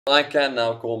I can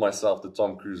now call myself the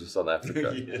Tom Cruise of South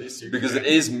Africa. Yes, because it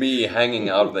is me hanging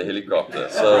out of the helicopter.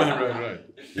 So right.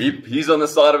 he's on the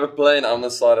side of a plane, I'm on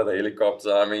the side of the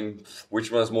helicopter. I mean,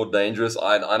 which one's more dangerous?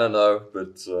 I don't know,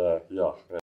 but yeah.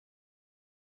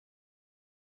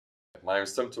 My name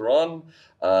is Theron.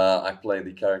 I play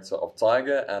the character of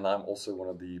Tiger, and I'm also one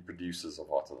of the producers of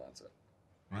Heart of the Hunter.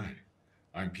 Right.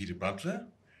 I'm Peter Butler.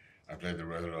 I play the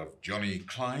role of Johnny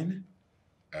Klein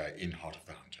in Heart of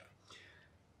the Hunter.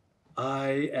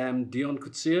 I am Deon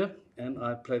Coetzee, and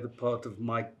I play the part of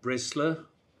Mike Bressler,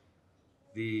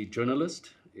 the journalist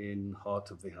in Heart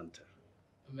of the Hunter.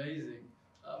 Amazing.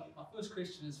 My first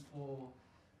question is for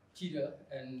Peter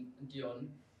and Deon.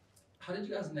 How did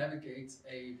you guys navigate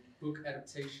a book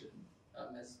adaptation,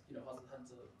 as you know, Heart of the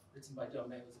Hunter, written by Deon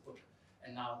Meyer, was a book,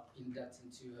 and now adapted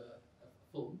into a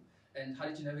film? And how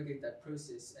did you navigate that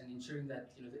process and ensuring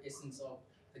that the essence of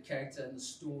the character and the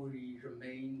story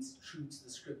remains true to the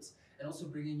script, and also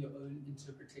bringing your own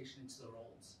interpretation into the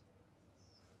roles?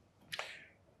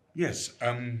 Yes.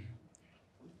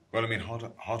 Well, I mean,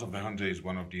 Heart of the Hunter is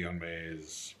one of Deon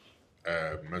Meyer's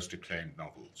most acclaimed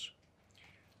novels.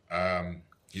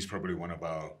 He's probably one of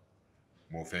our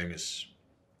more famous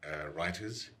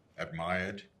writers,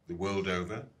 admired the world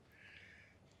over.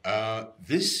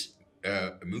 This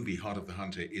movie, Heart of the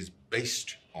Hunter, is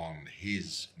based on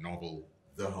his novel,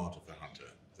 The Heart of the Hunter.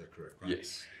 Is that correct? Right?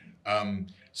 Yes.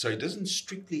 So it doesn't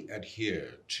strictly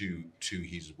adhere to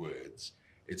his words.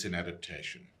 It's an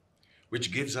adaptation,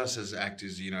 which gives us as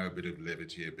actors, a bit of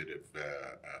levity, a bit of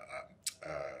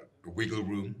wiggle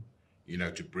room,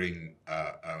 to bring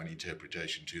our own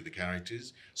interpretation to the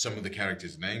characters. Some of the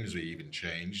characters' names were even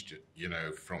changed,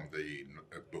 from the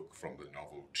book, from the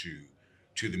novel to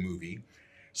the movie.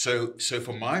 So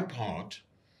for my part,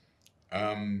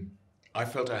 I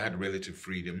felt I had relative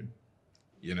freedom,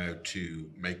 to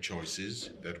make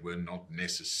choices that were not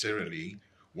necessarily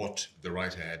what the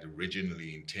writer had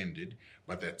originally intended,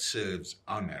 but that serves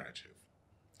our narrative.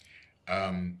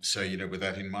 So, with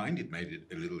that in mind, it made it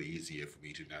a little easier for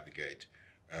me to navigate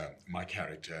my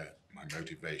character, my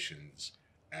motivations,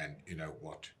 and,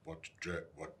 what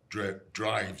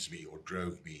drives me or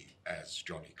drove me as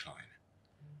Johnny Klein.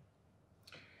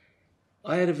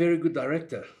 I had a very good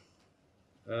director.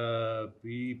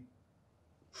 He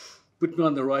put me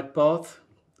on the right path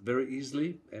very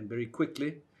easily and very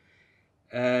quickly.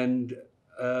 And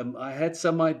I had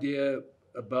some idea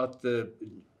about the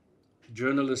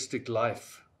journalistic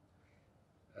life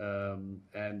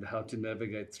and how to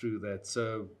navigate through that.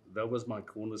 So that was my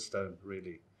cornerstone,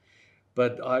 really.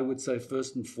 But I would say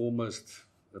first and foremost,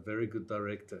 a very good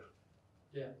director.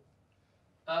 Yeah.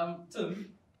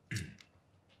 Tim,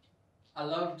 I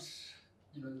loved,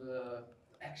 the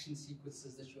action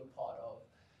sequences that you're part of.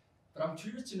 But I'm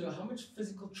curious to know, how much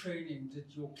physical training did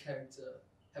your character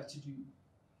have to do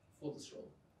for this role?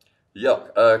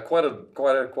 Yeah, quite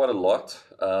a lot.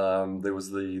 There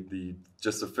was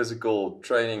just the physical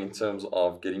training in terms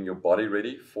of getting your body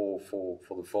ready for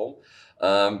the film.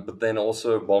 But then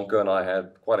also Bonko and I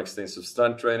had quite extensive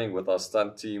stunt training with our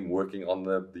stunt team, working on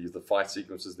the fight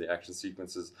sequences, the action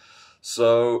sequences.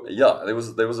 So yeah, there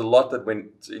was a lot that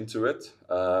went into it,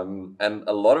 and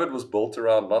a lot of it was built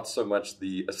around not so much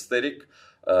the aesthetic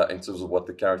in terms of what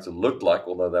the character looked like,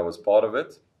 although that was part of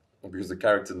it, because the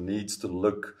character needs to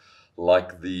look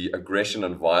like the aggression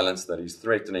and violence that he's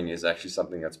threatening is actually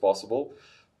something that's possible.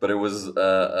 But it was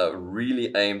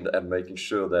really aimed at making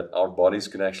sure that our bodies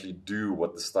can actually do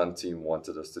what the stunt team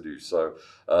wanted us to do. So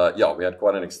yeah, we had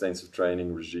quite an extensive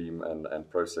training regime and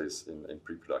process in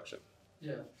pre-production.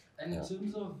 Yeah, and in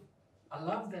terms of, I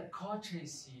love that car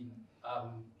chase scene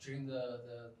during the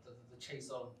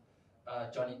chase of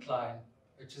Johnny Klein,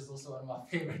 which is also one of my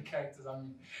favorite characters. I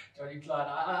mean, Johnny Klein,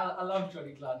 I love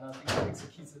Johnny Klein, and I think he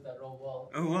executed that role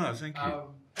well. Oh wow, thank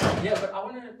you. Yeah, but I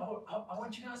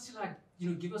want you guys to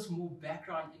give us more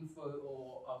background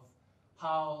info of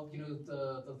how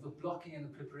the blocking and the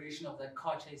preparation of that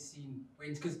car chase scene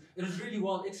went, because it was really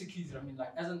well executed. I mean,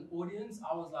 like, as an audience,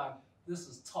 I was like, this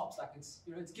is tops. Like, it's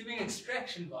giving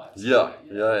Extraction vibes. Yeah.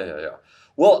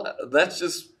 Well, that's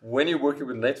just when you're working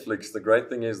with Netflix. The great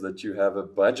thing is that you have a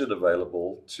budget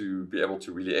available to be able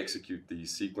to really execute these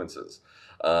sequences.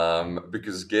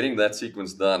 Because getting that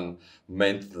sequence done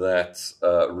meant that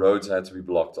roads had to be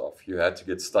blocked off. You had to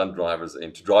get stunt drivers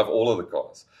in to drive all of the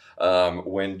cars.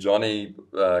 When Johnny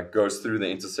goes through the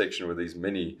intersection with these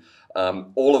Mini,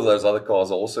 all of those other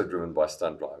cars are also driven by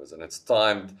stunt drivers, and it's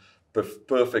timed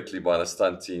perfectly by the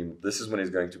stunt team. This is when he's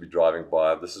going to be driving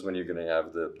by. This is when you're going to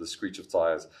have the screech of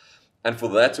tires. And for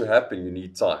that to happen, you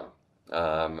need time.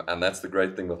 And that's the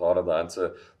great thing with Heart of the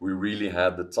Hunter. We really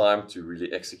had the time to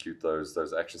really execute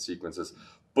those action sequences,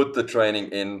 put the training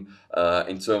in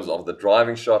terms of the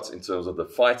driving shots, in terms of the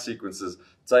fight sequences,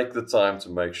 take the time to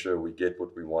make sure we get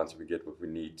what we want, we get what we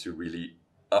need to really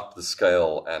up the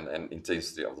scale and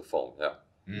intensity of the film. Yeah.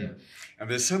 Mm. And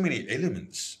there's so many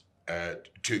elements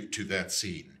to that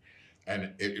scene.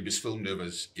 And it was filmed over,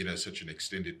 such an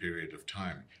extended period of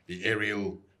time. The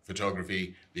aerial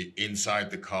photography, the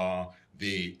inside the car,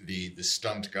 the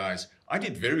stunt guys. I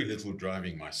did very little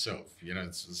driving myself.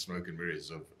 It's the smoke and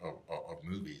mirrors of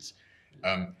movies.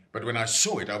 But when I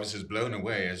saw it, I was as blown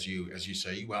away as you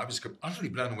say. Well, I was utterly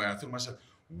blown away. I thought to myself,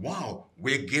 "Wow,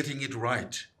 we're getting it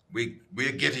right.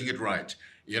 We're getting it right."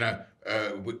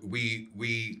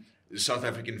 We South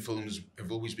African films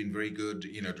have always been very good,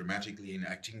 dramatically and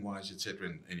acting-wise, etc.,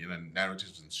 and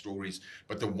narratives and stories.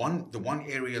 But the one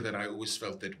area that I always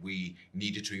felt that we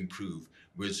needed to improve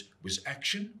was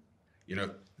action,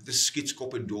 the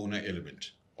skitskop and Dorner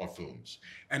element of films,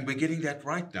 and we're getting that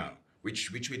right now, which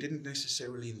we didn't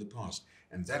necessarily in the past,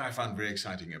 and that I found very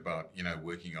exciting about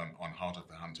working on Heart of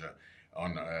the Hunter,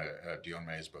 on Deon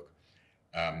Meyer's book,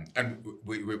 and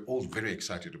we're all very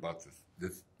excited about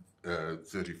the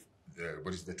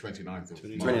 29th of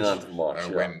March. 29th of March,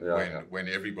 when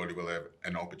everybody will have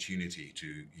an opportunity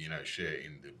to share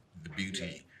in the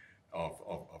beauty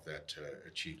of that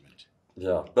achievement.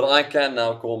 Yeah, but I can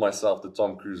now call myself the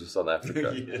Tom Cruise of South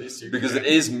Africa. Yes, because it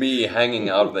is me hanging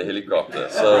out of the helicopter.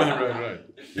 So right.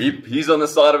 He's on the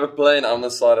side of a plane, I'm on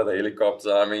the side of the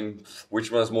helicopter. I mean,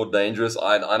 which one's more dangerous?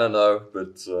 I don't know,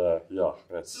 but yeah,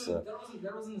 that's. So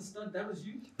that wasn't a stunt. That was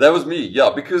you. That was me. Yeah,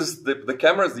 because the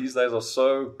cameras these days are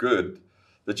so good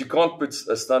that you can't put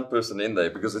a stunt person in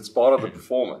there because it's part of the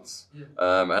performance. Yeah.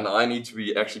 And I need to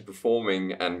be actually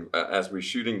performing, and as we're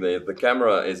shooting there, the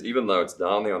camera is, even though it's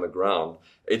down there on the ground,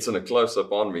 it's in a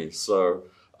close-up on me. So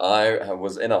I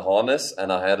was in a harness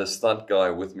and I had a stunt guy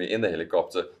with me in the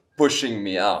helicopter pushing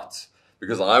me out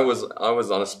because I was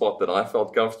on a spot that I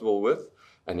felt comfortable with,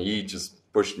 and he just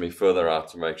pushed me further out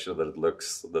to make sure that it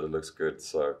looks good.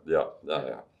 So yeah.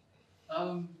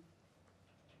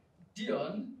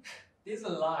 Deon, there's a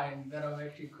line that I'm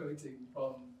actually quoting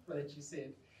from that you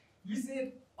said. You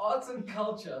said, "Arts and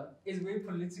culture is where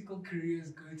political careers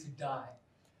go to die."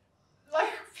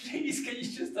 Like, please, can you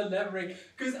just elaborate?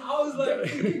 Because I was like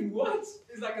thinking, what?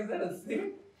 It's like, is that a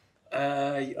thing?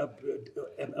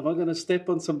 Am I going to step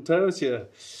on some toes here?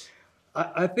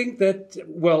 I think that,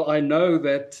 well, I know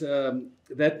that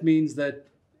that means that,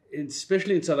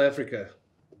 especially in South Africa,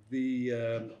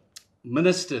 the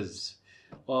ministers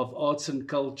of arts and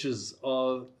cultures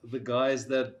are the guys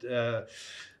that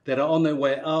are on their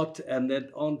way out and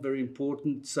that aren't very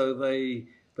important. So they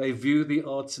view the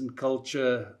arts and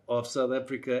culture of South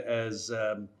Africa as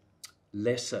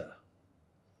lesser.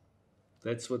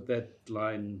 That's what that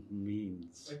line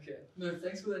means. Okay. No,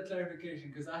 thanks for that clarification,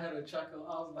 because I had a chuckle.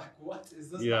 I was like, what is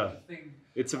this Yeah. kind of thing?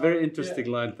 It's a very interesting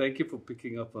line. Thank you for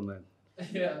picking up on that.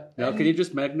 Yeah. Now, can you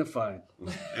just magnify it?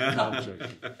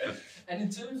 And in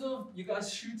terms of you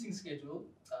guys' shooting schedule,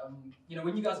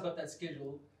 when you guys got that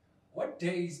schedule, what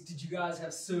days did you guys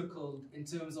have circled in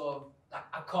terms of, like,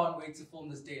 I can't wait to film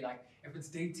this day? Like, if it's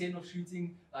day 10 of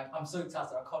shooting, like, I'm so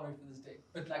excited, I can't wait for this day.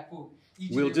 But like, for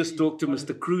each We'll and just every talk to one Mr.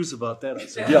 of Cruz about that, I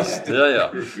suppose.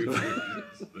 Yeah.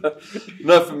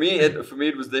 No, for me,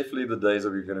 it was definitely the days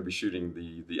that we were going to be shooting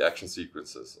the action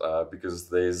sequences, because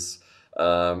there's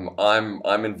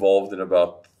I'm involved in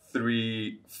about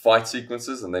 3 fight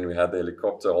sequences, and then we had the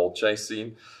helicopter whole chase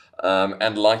scene.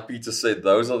 And like Peter said,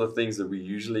 those are the things that we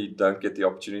usually don't get the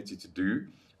opportunity to do.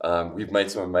 We've made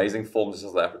some amazing films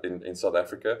in South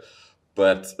Africa,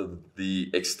 but the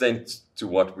extent to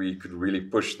what we could really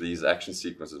push these action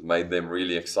sequences made them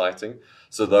really exciting.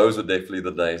 So those were definitely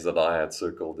the days that I had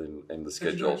circled in the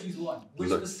schedule. Choose one. Which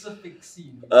specific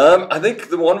scene? I think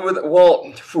the one with,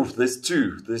 well, there's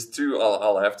two.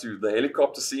 I'll have to. The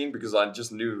helicopter scene, because I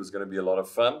just knew it was going to be a lot of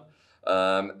fun.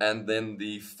 And then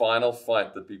the final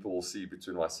fight that people will see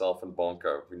between myself and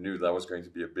Bonko. We knew that was going to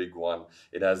be a big one.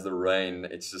 It has the rain.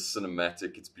 It's just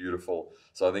cinematic. It's beautiful.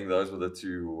 So I think those were the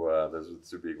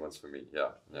two big ones for me.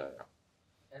 Yeah.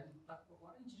 And why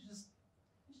didn't you just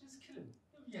kill him?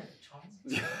 You had a chance.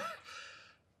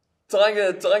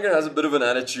 Tiger has a bit of an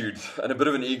attitude and a bit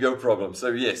of an ego problem. So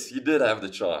yes, he did have the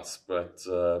chance, but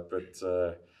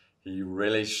he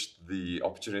relished the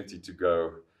opportunity to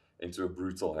go into a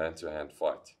brutal hand-to-hand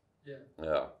fight.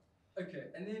 Yeah.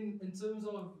 Okay, and then in terms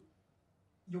of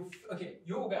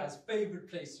your guys' favorite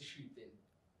place to shoot then?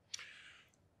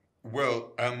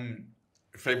 Well,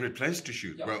 Favorite place to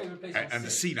shoot? Yeah, well, favorite place on and the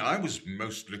set. scene I was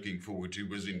most looking forward to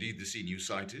was indeed the scene you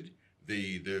cited,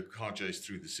 the car chase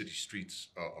through the city streets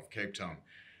of Cape Town.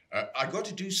 I got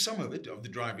to do some of it, of the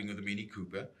driving of the Mini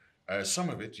Cooper, some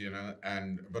of it,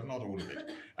 but not all of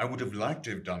it. I would have liked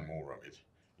to have done more of it,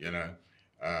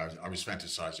 I was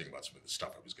fantasizing about some of the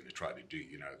stuff I was going to try to do,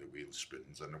 the wheel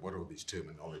spins and what are these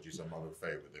terminologies. I'm not a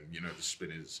fan with them, the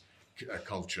spinners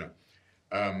culture.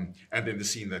 And then the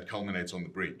scene that culminates on the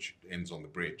bridge, ends on the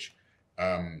bridge.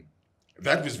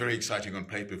 That was very exciting on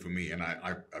paper for me, and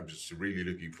I was really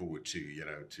looking forward to,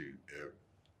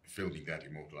 filming that,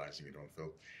 immortalizing it on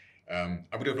film.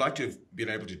 I would have liked to have been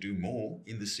able to do more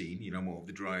in the scene, more of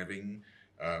the driving.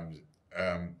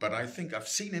 But I think I've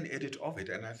seen an edit of it,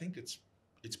 and I think it's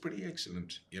pretty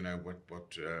excellent,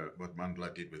 what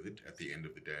Mandla did with it at the end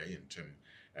of the day, and Tim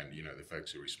and the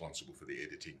folks who are responsible for the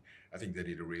editing. I think they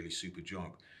did a really super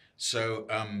job. So,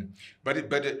 but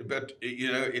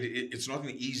it's not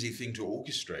an easy thing to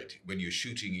orchestrate when you're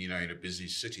shooting, in a busy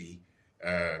city,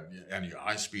 and your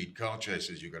high-speed car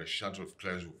chases. You've got to shut off,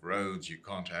 close off roads. You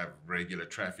can't have regular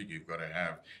traffic. You've got to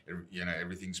have,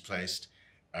 everything's placed.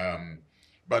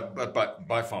 But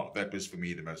by far, that was for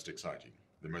me the most exciting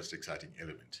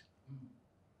element,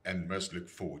 and most look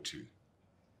forward to.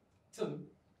 Tim,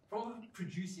 from a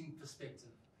producing perspective,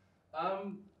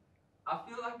 I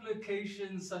feel like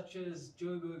locations such as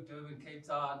Joburg, Durban, Cape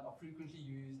Town are frequently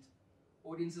used.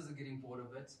 Audiences are getting bored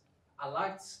of it.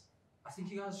 I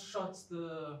think you guys shot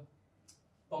the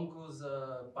Bonko's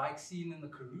bike scene in the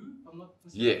Karoo, if I'm not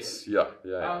mistaken. Yes, yeah.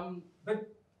 But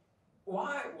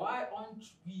why aren't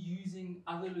we using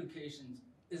other locations?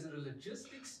 Is it a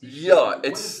logistics issue? Yeah,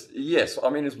 yes. I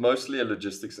mean, it's mostly a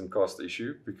logistics and cost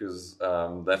issue because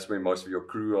that's where most of your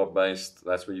crew are based.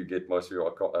 That's where you get most of your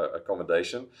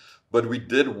accommodation. But we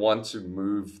did want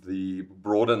to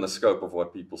broaden the scope of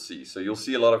what people see. So you'll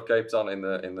see a lot of Cape Town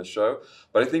in the show,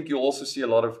 but I think you'll also see a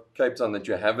lot of Cape Town that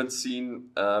you haven't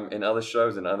seen in other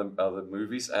shows and other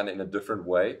movies, and in a different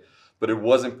way. But it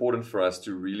was important for us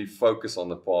to really focus on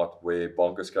the part where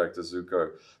Bonko's character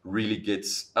Zuko really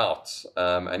gets out.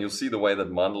 And you'll see the way that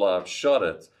Mandla shot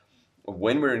it.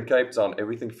 When we're in Cape Town,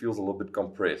 everything feels a little bit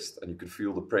compressed, and you can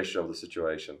feel the pressure of the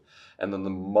situation. And then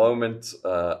the moment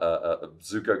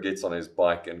Zuko gets on his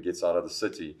bike and gets out of the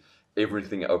city,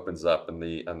 everything opens up, and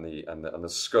the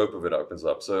scope of it opens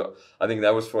up. So I think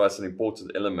that was for us an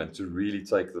important element to really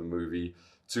take the movie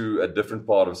to a different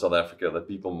part of South Africa that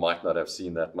people might not have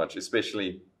seen that much,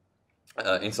 especially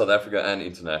in South Africa and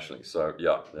internationally. So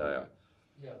yeah.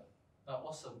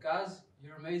 Awesome, guys,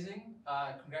 you're amazing.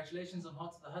 Congratulations on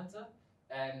Heart of the Hunter,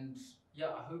 and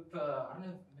I hope I don't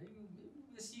know, maybe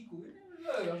a sequel. You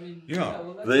never know. I mean,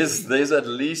 well,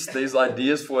 there's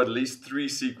ideas for at least 3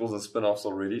 sequels and spin-offs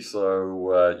already.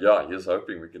 So here's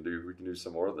hoping we can do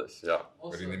some more of this. Yeah.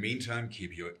 Awesome. But in the meantime,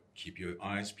 keep your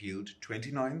eyes peeled.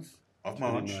 29th of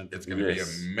March. 29th. It's going to be a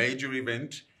major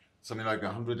event. Something like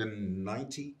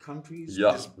 190 countries.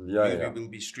 Yeah, this yeah. will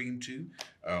be streamed to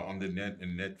on the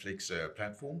Netflix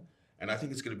platform. And I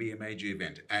think it's going to be a major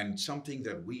event, and something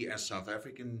that we as South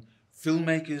African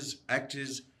filmmakers,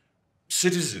 actors,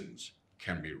 citizens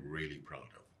can be really proud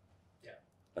of. Yeah.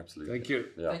 Absolutely. Thank you.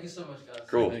 Yeah. Thank you so much, guys.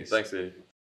 Cool. Thanks. Thanks, Eddie.